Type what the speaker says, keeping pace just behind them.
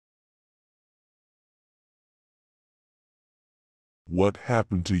What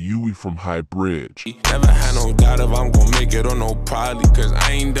happened to Yui from High Bridge? Never had no doubt if I'm gon' make it or no probably, cause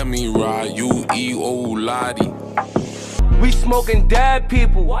I ain't done me right, U-E-O Lottie. We smoking dead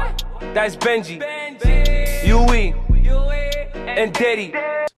people. What? That's Benji, Yui, and Diddy.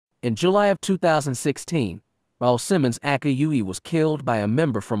 In July of 2016, while Simmons' aka Yui was killed by a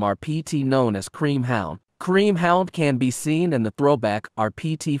member from RPT known as Cream Hound. Cream Hound can be seen in the throwback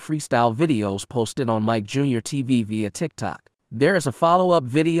RPT freestyle videos posted on Mike Jr. TV via TikTok. There is a follow-up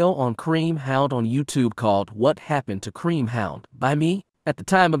video on Cream Hound on YouTube called What Happened to Cream Hound by me. At the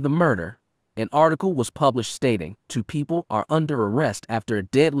time of the murder, an article was published stating 2 people are under arrest after a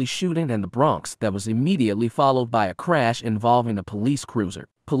deadly shooting in the Bronx that was immediately followed by a crash involving a police cruiser.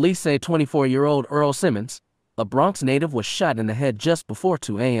 Police say 24-year-old Earl Simmons, a Bronx native, was shot in the head just before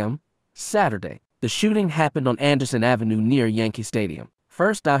 2 a.m. Saturday. The shooting happened on Anderson Avenue near Yankee Stadium.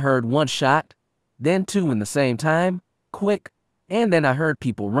 First I heard 1 shot, then 2 in the same time, quick, and then I heard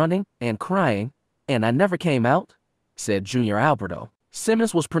people running and crying, and I never came out, said Junior Alberto.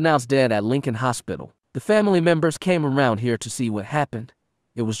 Simmons was pronounced dead at Lincoln Hospital. The family members came around here to see what happened.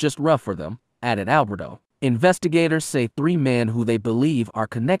 It was just rough for them, added Alberto. Investigators say 3 men who they believe are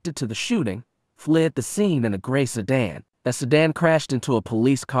connected to the shooting fled the scene in a gray sedan. The sedan crashed into a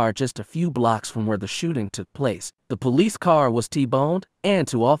police car just a few blocks from where the shooting took place. The police car was T-boned, and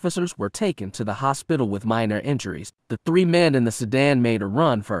 2 officers were taken to the hospital with minor injuries. The 3 men in the sedan made a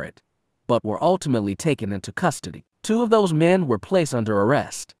run for it, but were ultimately taken into custody. 2 of those men were placed under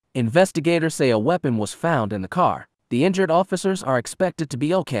arrest. Investigators say a weapon was found in the car. The injured officers are expected to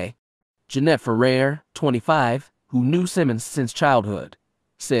be okay. Jeanette Ferrer, 25, who knew Simmons since childhood,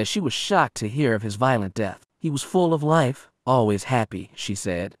 says she was shocked to hear of his violent death. He was full of life, always happy, she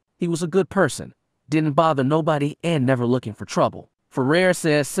said. He was a good person, didn't bother nobody, and never looking for trouble. Ferrer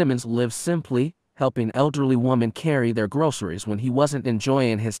says Simmons lived simply, helping elderly women carry their groceries when he wasn't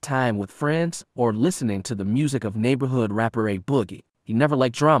enjoying his time with friends or listening to the music of neighborhood rapper Boogie. He never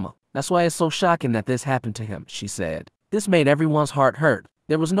liked drama. That's why it's so shocking that this happened to him, she said. This made everyone's heart hurt.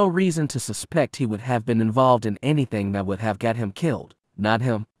 There was no reason to suspect he would have been involved in anything that would have got him killed. Not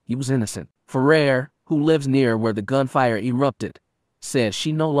him. He was innocent. Ferrer, who lives near where the gunfire erupted, says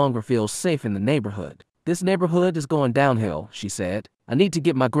she no longer feels safe in the neighborhood. This neighborhood is going downhill, she said. I need to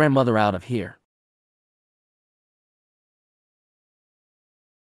get my grandmother out of here.